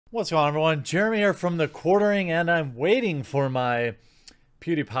What's going on, everyone? Jeremy here from The Quartering, and I'm waiting for my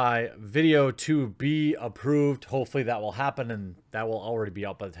PewDiePie video to be approved. Hopefully that will happen, and that will already be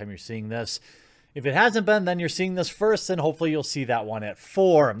out by the time you're seeing this. If it hasn't been, then you're seeing this first, and hopefully you'll see that one at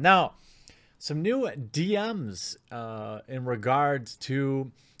 4. Now, some new DMs in regards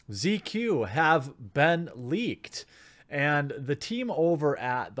to ZQ have been leaked, and the team over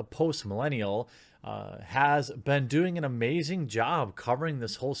at the Post Millennial has been doing an amazing job covering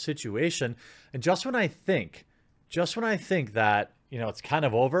this whole situation. And just when I think that, you know, it's kind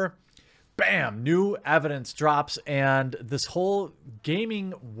of over, bam, new evidence drops, and this whole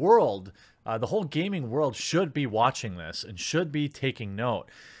gaming world, the whole gaming world should be watching this and should be taking note.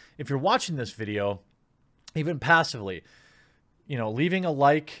 If you're watching this video, even passively, you know, leaving a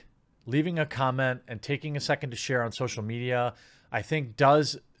like, leaving a comment, and taking a second to share on social media, I think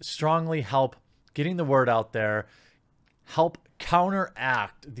does strongly help getting the word out there, help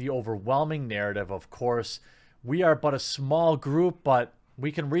counteract the overwhelming narrative. Of course, we are but a small group, but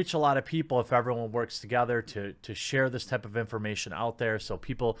we can reach a lot of people if everyone works together to share this type of information out there, so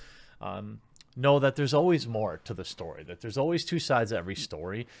people know that there's always more to the story, that there's always two sides to every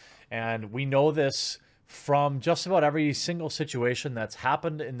story. And we know this from just about every single situation that's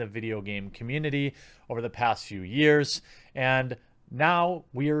happened in the video game community over the past few years. And now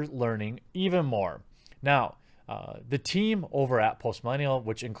we are learning even more. Now, the team over at Post Millennial,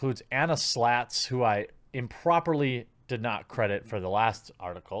 which includes Anna Slats, who I improperly did not credit for the last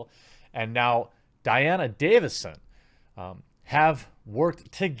article, and now Diana Davison, have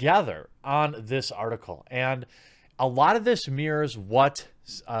worked together on this article. And a lot of this mirrors what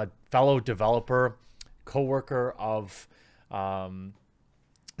a fellow developer, co-worker of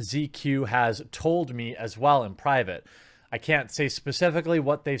ZQ has told me as well in private. I can't say specifically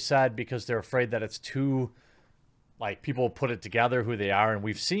what they've said because they're afraid that it's too, like, people put it together who they are. And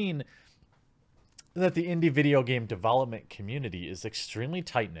we've seen that the indie video game development community is extremely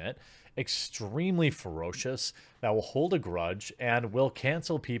tight-knit, extremely ferocious, that will hold a grudge and will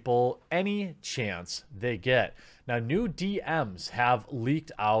cancel people any chance they get. Now, new DMs have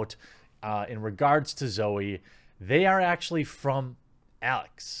leaked out in regards to Zoey. They are actually from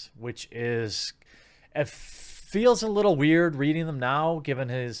Alex, which is... feels a little weird reading them now, given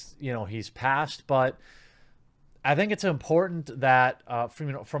his, you know, he's passed, but I think it's important that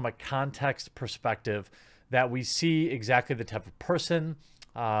from a context perspective that we see exactly the type of person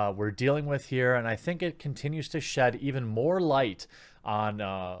we're dealing with here. And I think it continues to shed even more light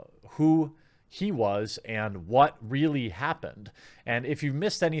on who he was and what really happened. And if you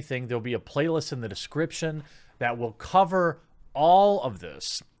missed anything, there'll be a playlist in the description that will cover all of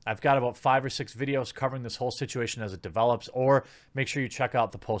this. I've got about 5 or 6 videos covering this whole situation as it develops, or make sure you check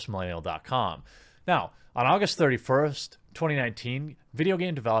out thepostmillennial.com. Now, on August 31st, 2019, video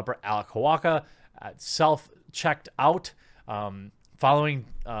game developer Alec Hawaka self-checked out following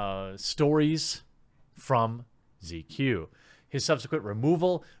stories from ZQ. His subsequent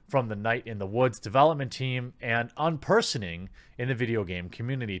removal from the Night in the Woods development team and unpersoning in the video game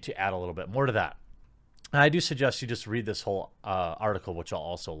community, to add a little bit more to that. And I do suggest you just read this whole article, which I'll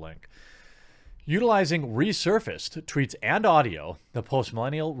also link. Utilizing resurfaced tweets and audio, the Post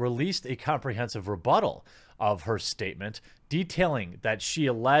Millennial released a comprehensive rebuttal of her statement, detailing that she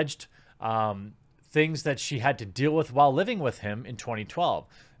alleged things that she had to deal with while living with him in 2012.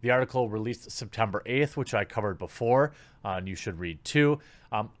 The article, released September 8th, which I covered before, and you should read too,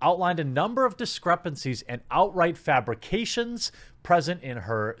 outlined a number of discrepancies and outright fabrications present in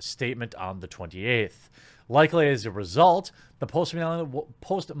her statement on the 28th. Likely as a result, the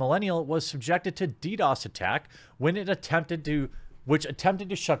Post Millennial was subjected to DDoS attack when it attempted to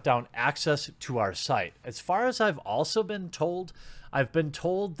shut down access to our site. As far as I've been told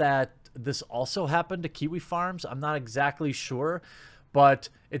that this also happened to Kiwi Farms. I'm not exactly sure, but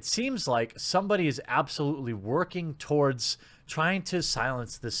it seems like somebody is absolutely working towards trying to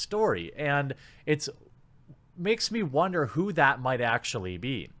silence this story, and it makes me wonder who that might actually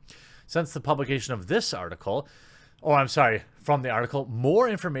be. Since the publication of this article, from the article, more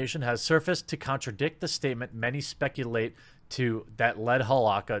information has surfaced to contradict the statement many speculate that led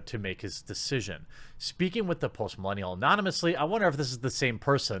Hawaka to make his decision. Speaking with the Post Millennial anonymously, I wonder if this is the same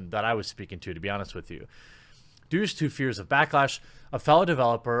person that I was speaking to be honest with you. Due to fears of backlash, a fellow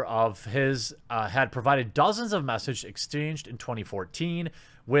developer of his had provided dozens of messages exchanged in 2014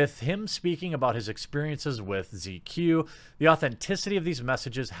 with him speaking about his experiences with ZQ. The authenticity of these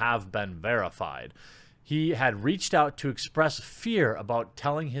messages have been verified. He had reached out to express fear about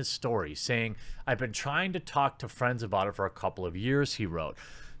telling his story, saying, "I've been trying to talk to friends about it for a couple of years," he wrote.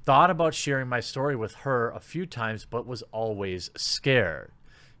 "Thought about sharing my story with her a few times, but was always scared."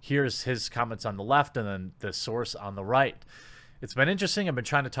 Here's his comments on the left and then the source on the right. It's been interesting. I've been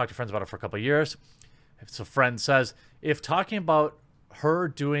trying to talk to friends about it for a couple of years. So a friend says, if talking about her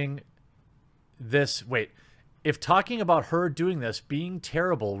doing this, if talking about her doing this being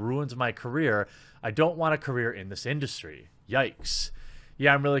terrible ruins my career, I don't want a career in this industry. Yikes.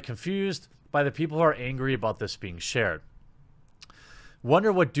 Yeah, I'm really confused by the people who are angry about this being shared.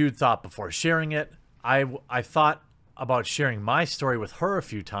 Wonder what dude thought before sharing it. I thought about sharing my story with her a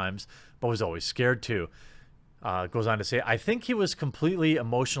few times, but was always scared too. Goes on to say, I think he was completely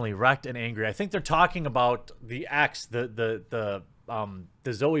emotionally wrecked and angry. I think they're talking about the ex, the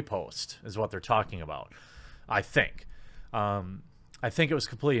Zoey post is what they're talking about. I think it was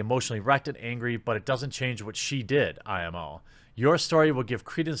completely emotionally wrecked and angry, but it doesn't change what she did, IMO. Your story will give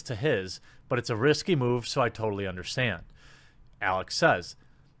credence to his, but it's a risky move, so I totally understand. Alex says,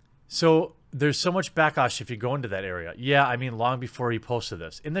 so there's so much backlash if you go into that area. Yeah, I mean, long before he posted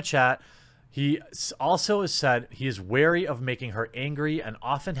this. In the chat, he also has said he is wary of making her angry and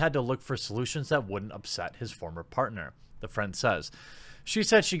often had to look for solutions that wouldn't upset his former partner, the friend says. She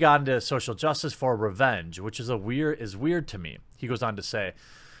said she got into social justice for revenge, which is weird to me. He goes on to say,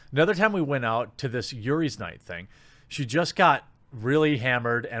 another time we went out to this Yuri's Night thing, she just got really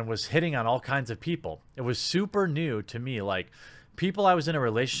hammered and was hitting on all kinds of people. It was super new to me. Like, people I was in a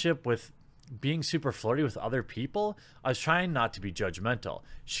relationship with being super flirty with other people, I was trying not to be judgmental.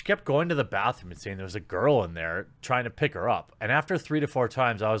 She kept going to the bathroom and saying there was a girl in there trying to pick her up. And after 3 to 4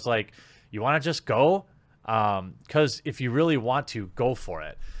 times, I was like, you want to just go? Because if you really want to, go for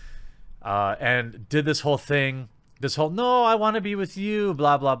it. And did this whole thing, no, I want to be with you,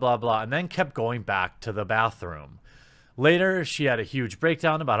 blah, blah, blah, blah. And then kept going back to the bathroom. Later, she had a huge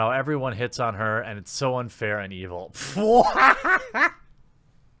breakdown about how everyone hits on her and it's so unfair and evil.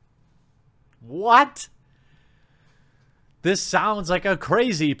 What? This sounds like a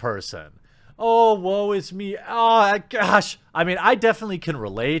crazy person. Oh, woe is me. Oh, gosh. I mean, I definitely can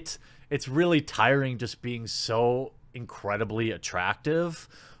relate. It's really tiring just being so incredibly attractive.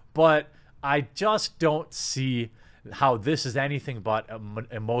 But I just don't see how this is anything but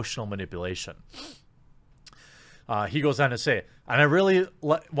emotional manipulation. He goes on to say, and I really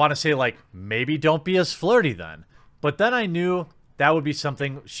want to say, like, maybe don't be as flirty then. But then I knew that would be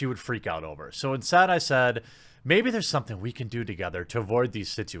something she would freak out over. So instead I said, maybe there's something we can do together to avoid these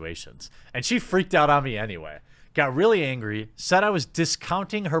situations. And she freaked out on me anyway. Got really angry, said I was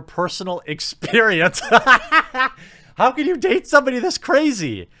discounting her personal experience. How can you date somebody this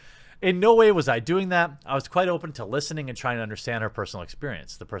crazy? In no way was I doing that. I was quite open to listening and trying to understand her personal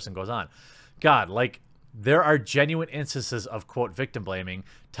experience. The person goes on. God, like, there are genuine instances of, quote, victim blaming.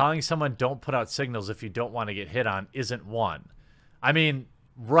 Telling someone don't put out signals if you don't want to get hit on isn't one. I mean,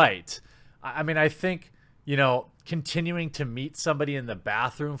 right. I mean, I think, you know, continuing to meet somebody in the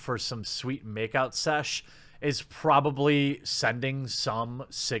bathroom for some sweet makeout sesh is probably sending some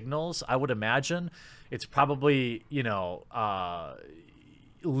signals, I would imagine. It's probably, you know,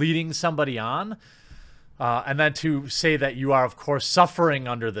 leading somebody on. And then to say that you are, of course, suffering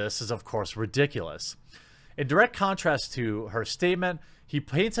under this is, of course, ridiculous. In direct contrast to her statement, he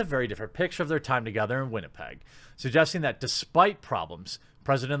paints a very different picture of their time together in Winnipeg, suggesting that despite problems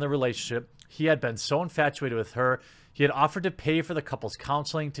present in the relationship, he had been so infatuated with her, he had offered to pay for the couple's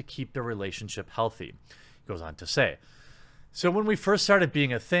counseling to keep their relationship healthy. He goes on to say, so when we first started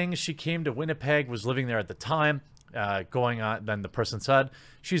being a thing, she came to Winnipeg, was living there at the time, going on, then the person said,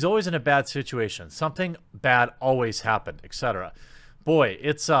 she's always in a bad situation. Something bad always happened, etc. Boy,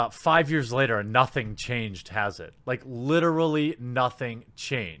 it's 5 years later and nothing changed, has it? Like, literally nothing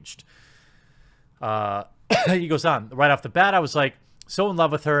changed. He goes on, right off the bat, I was like so in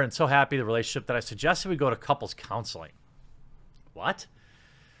love with her and so happy the relationship that I suggested we go to couples counseling. What?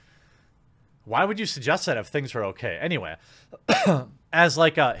 Why would you suggest that if things are okay? Anyway, as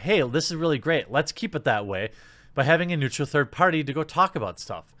like a, hey, this is really great. Let's keep it that way by having a neutral third party to go talk about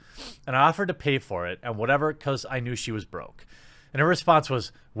stuff. And I offered to pay for it and whatever because I knew she was broke. And her response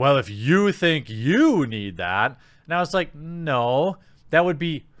was, well, if you think you need that. And I was like, no, that would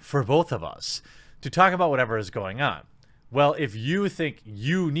be for both of us to talk about whatever is going on. Well, if you think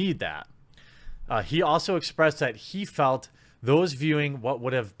you need that. He also expressed that he felt those viewing what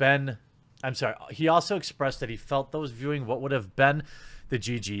would have been, he also expressed that he felt those viewing what would have been the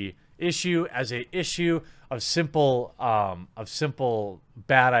GG issue as a issue of simple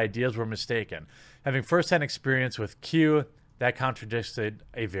bad ideas were mistaken. Having firsthand experience with Q, that contradicted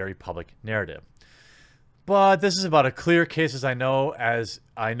a very public narrative. But this is about a clear case, as I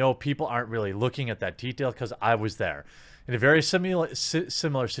know people aren't really looking at that detail because I was there. In a very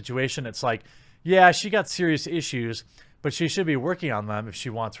similar situation, it's like, yeah, she got serious issues, but she should be working on them if she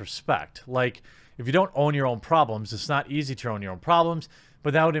wants respect. Like, if you don't own your own problems, it's not easy to own your own problems,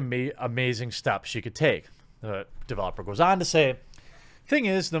 but that would be amazing steps she could take. The developer goes on to say, thing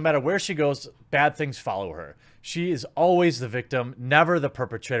is, no matter where she goes, bad things follow her. She is always the victim, never the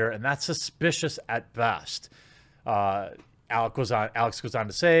perpetrator, and that's suspicious at best. Alex goes on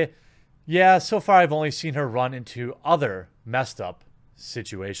to say, yeah, so far I've only seen her run into other messed up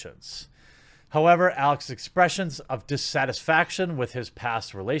situations. However, Alex's expressions of dissatisfaction with his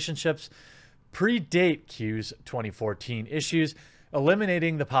past relationships predate Q's 2014 issues,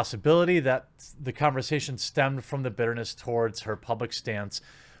 eliminating the possibility that the conversation stemmed from the bitterness towards her public stance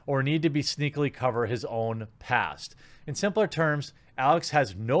or need to be sneakily cover his own past. In simpler terms, Alex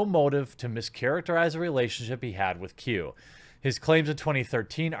has no motive to mischaracterize a relationship he had with Q. His claims in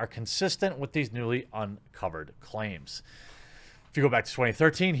 2013 are consistent with these newly uncovered claims. If you go back to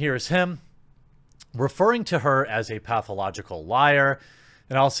 2013, here's him referring to her as a pathological liar.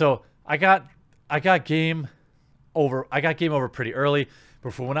 And also, I got game over pretty early,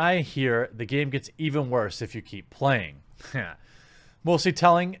 but from what I hear, the game gets even worse if you keep playing. Mostly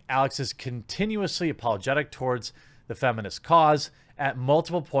telling, Alex is continuously apologetic towards the feminist cause, at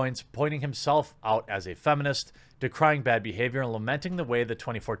multiple points pointing himself out as a feminist, decrying bad behavior, and lamenting the way the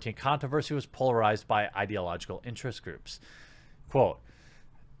 2014 controversy was polarized by ideological interest groups. Quote,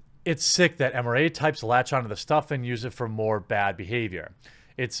 it's sick that MRA types latch onto the stuff and use it for more bad behavior.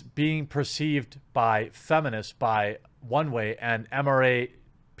 It's being perceived by feminists by one way and MRA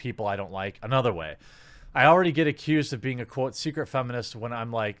people I don't like another way. I already get accused of being a, quote, secret feminist when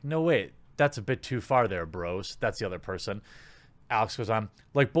I'm like, no, wait, that's a bit too far there, bros. That's the other person. Alex goes on,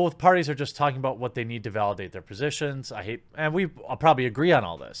 like, both parties are just talking about what they need to validate their positions. And I'll probably agree on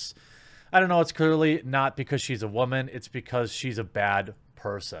all this. I don't know, it's clearly not because she's a woman. It's because she's a bad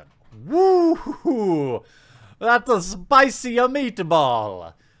person. Woo! That's a spicy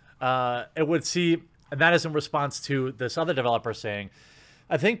meatball. It would see, and that is in response to this other developer saying,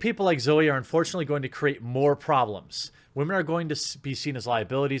 I think people like Zoe are unfortunately going to create more problems. Women are going to be seen as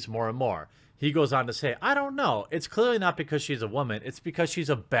liabilities more and more. He goes on to say, I don't know. It's clearly not because she's a woman. It's because she's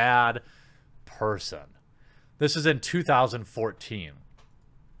a bad person. This is in 2014.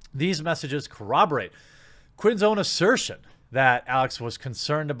 These messages corroborate Quinn's own assertion that Alex was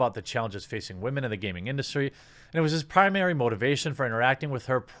concerned about the challenges facing women in the gaming industry, and it was his primary motivation for interacting with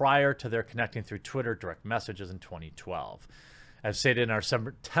her prior to their connecting through Twitter direct messages in 2012. As stated in our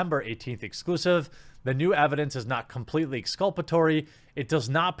September 18th exclusive, the new evidence is not completely exculpatory. It does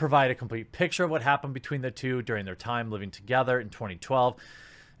not provide a complete picture of what happened between the two during their time living together in 2012.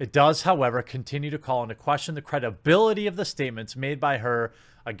 It does, however, continue to call into question the credibility of the statements made by her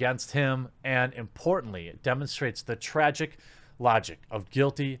against him, and importantly, it demonstrates the tragic logic of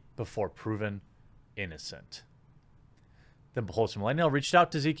guilty before proven innocent. The post-millennial reached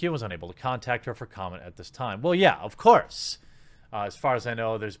out to ZQ and was unable to contact her for comment at this time. Well, yeah, of course. As far as I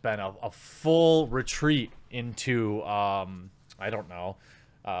know, there's been a full retreat into, I don't know,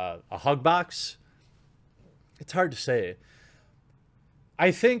 a hug box. It's hard to say. I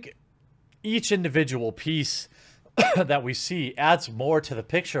think each individual piece that we see adds more to the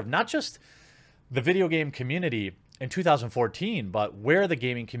picture of not just the video game community in 2014, but where the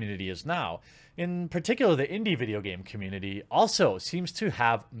gaming community is now. In particular, the indie video game community also seems to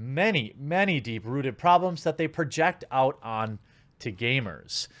have many, many deep-rooted problems that they project out on to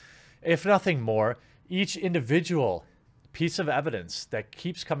gamers. If nothing more, each individual piece of evidence that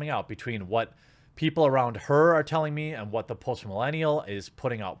keeps coming out between what people around her are telling me and what the post-millennial is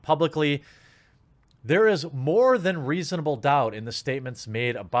putting out publicly, there is more than reasonable doubt in the statements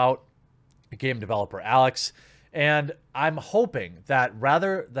made about game developer Alex. And I'm hoping that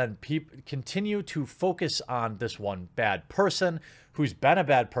rather than continue to focus on this one bad person who's been a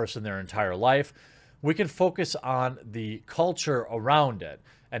bad person their entire life, we can focus on the culture around it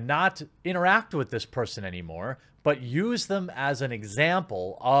and not interact with this person anymore, but use them as an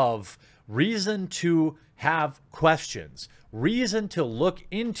example of reason to have questions, reason to look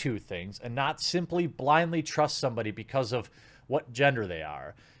into things, and not simply blindly trust somebody because of what gender they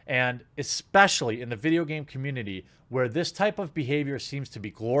are. And especially in the video game community where this type of behavior seems to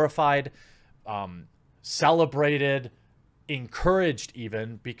be glorified, celebrated, encouraged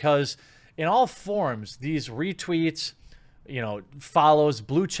even, because in all forms, these retweets, follows,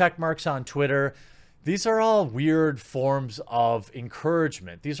 blue check marks on Twitter, these are all weird forms of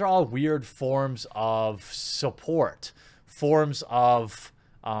encouragement. These are all weird forms of support, forms of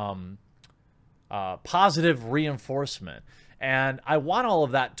positive reinforcement. And I want all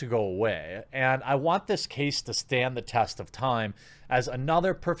of that to go away. And I want this case to stand the test of time. as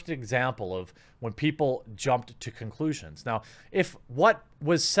another perfect example of when people jumped to conclusions. Now, if what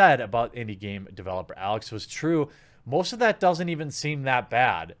was said about indie game developer Alex was true, most of that doesn't even seem that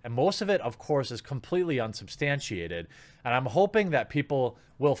bad. And most of it, of course, is completely unsubstantiated. And I'm hoping that people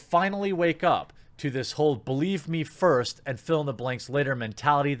will finally wake up to this whole believe me first and fill in the blanks later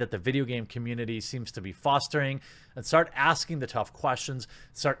mentality that the video game community seems to be fostering, and start asking the tough questions,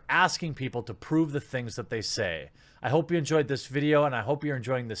 start asking people to prove the things that they say. I hope you enjoyed this video, and I hope you're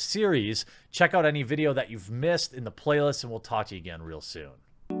enjoying this series. Check out any video that you've missed in the playlist, and we'll talk to you again real soon.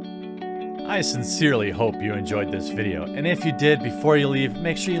 I sincerely hope you enjoyed this video, and if you did, before you leave,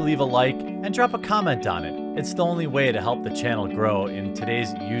 make sure you leave a like and drop a comment on it. It's the only way to help the channel grow in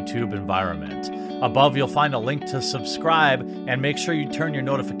today's YouTube environment. Above, you'll find a link to subscribe, and make sure you turn your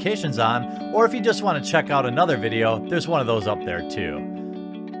notifications on, or if you just want to check out another video, there's one of those up there too.